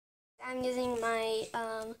I'm using my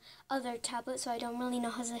other tablet, so I don't really know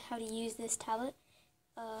how to use this tablet.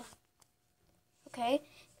 Okay,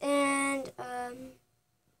 and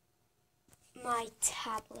my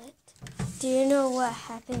tablet. Do you know what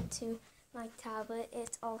happened to my tablet?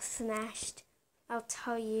 It's all smashed. I'll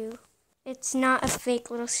tell you. It's not a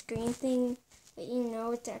fake little screen thing, but you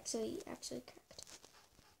know it's actually cracked.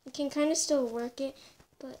 You can kind of still work it,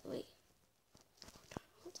 but wait.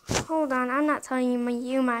 Hold on, I'm not telling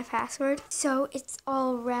you my password. So it's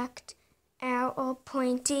all wrecked out, all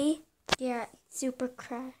pointy. Yeah, super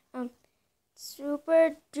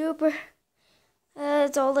duper.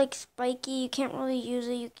 It's all like spiky. You can't really use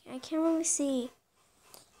it. I can't really see.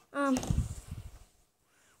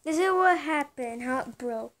 This is what happened. How it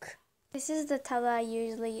broke. This is the tablet I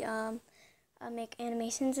usually make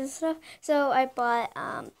animations and stuff. So I bought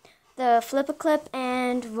the flip clip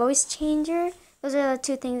and voice changer. Those are the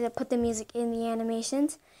two things that put the music in the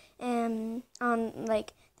animations, and on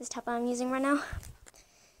like this tablet I'm using right now.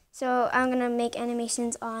 So I'm gonna make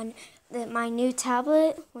animations on my new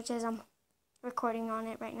tablet, which is I'm recording on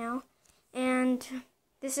it right now. And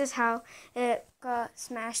this is how it got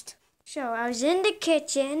smashed. So I was in the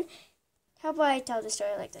kitchen. How about I tell the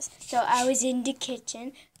story like this? So I was in the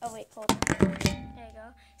kitchen. Oh wait, hold on. There you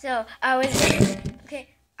go. So I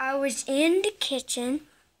was in the kitchen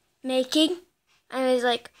I was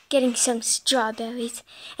like getting some strawberries.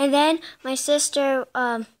 And then my sister,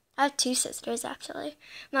 I have two sisters actually.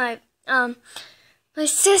 My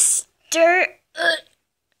sister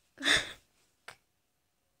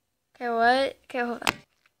Okay, what? Okay, hold on.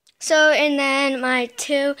 So, and then my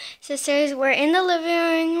two sisters were in the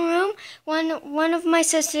living room. One of my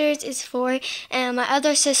sisters is 4, and my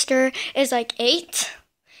other sister is like 8.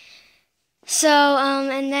 So,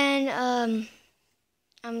 and then,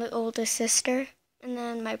 I'm the oldest sister, and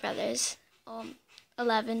then my brother's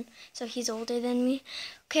 11, so he's older than me.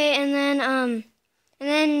 Okay, and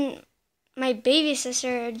then my baby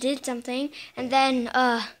sister did something, and then,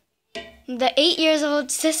 the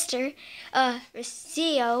 8-year-old sister,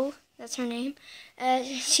 Rocio, that's her name,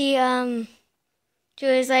 she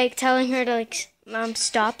was like telling her to like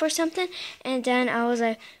stop or something, and then I was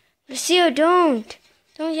like, Rocio, don't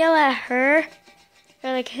yell at her,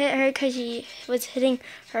 or like hit her because she was hitting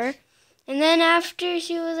her. And then after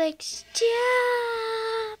she was like,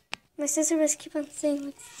 stop. My sister was keep on saying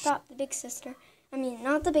like, stop, the big sister. I mean,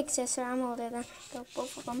 not the big sister, I'm older than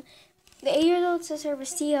both of them. The 8-year-old sister,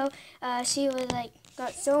 Rocio, she was like,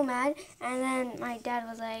 got so mad, and then my dad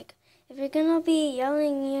was like, if you're gonna be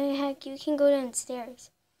yelling, heck, you can go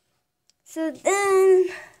downstairs. So then,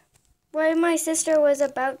 when my sister was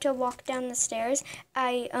about to walk down the stairs,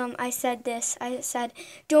 I said this. I said,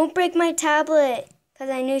 don't break my tablet,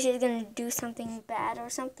 because I knew she was gonna do something bad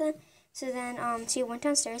or something. So then, she went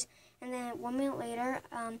downstairs, and then 1 minute later,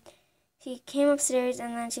 she came upstairs,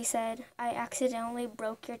 and then she said, I accidentally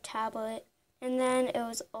broke your tablet. And then it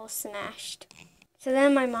was all smashed. So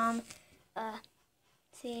then my mom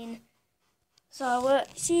saw what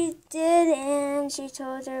she did, and she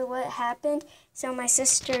told her what happened. So my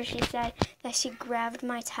sister, she said that she grabbed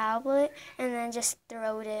my tablet and then just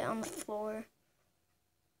threw it on the floor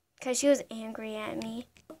because she was angry at me.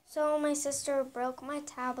 So my sister broke my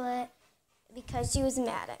tablet because she was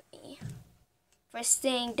mad at me for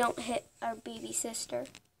saying don't hit our baby sister.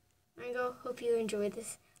 I hope you enjoyed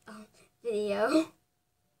this video.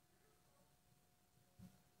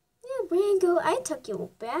 Yeah, Rango, I took you a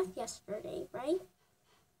bath yesterday, right?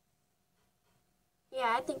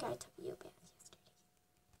 Yeah, I think I took you a bath yesterday.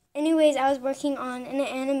 Anyways, I was working on an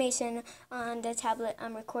animation on the tablet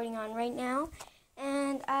I'm recording on right now.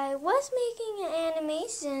 And I was making an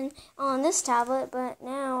animation on this tablet, but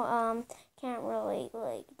now can't really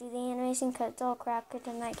like do the animation because it's all cracked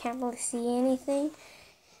and I can't really see anything.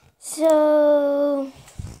 So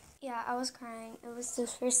yeah, I was crying. It was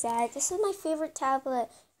super sad. This is my favorite tablet.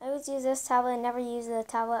 I always use this tablet and never use the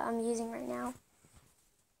tablet I'm using right now.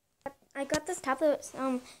 I got this tablet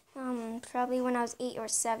probably when I was 8 or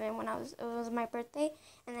 7 it was my birthday,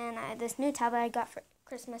 and then this new tablet I got for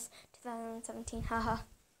Christmas 2017. Haha.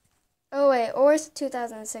 Oh wait, or it's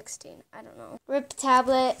 2016. I don't know. R.I.P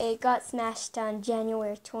tablet. It got smashed on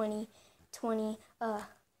January 20.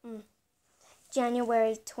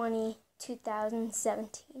 January 20,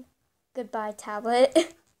 2017. Goodbye,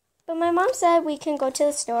 tablet. But my mom said we can go to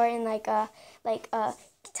the store and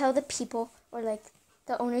tell the people or like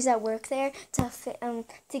the owners that work there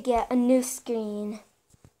to get a new screen.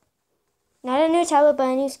 Not a new tablet, but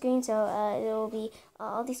a new screen. So it will be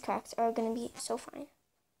all these cracks are gonna be so fine,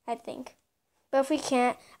 I think. But if we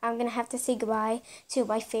can't, I'm going to have to say goodbye to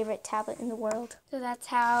my favorite tablet in the world. So that's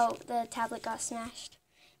how the tablet got smashed.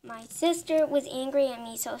 My sister was angry at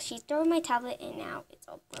me, so she threw my tablet, and now it's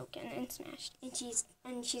all broken and smashed. And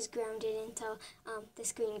she's grounded until the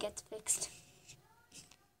screen gets fixed.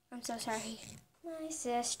 I'm so sorry. My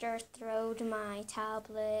sister throwed my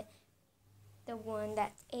tablet, the one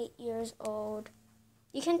that's 8 years old.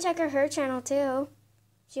 You can check her channel too.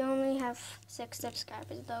 She only have 6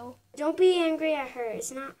 subscribers though. Don't be angry at her.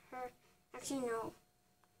 It's not her. Actually, no.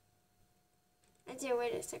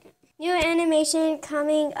 Wait a second. New animation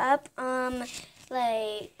coming up,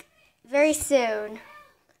 like, very soon.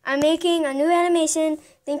 I'm making a new animation.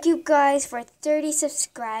 Thank you guys for 30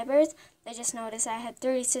 subscribers. I just noticed I had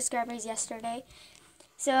 30 subscribers yesterday.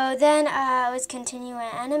 So then I was continuing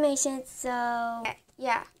animation. So,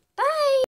 yeah. Bye!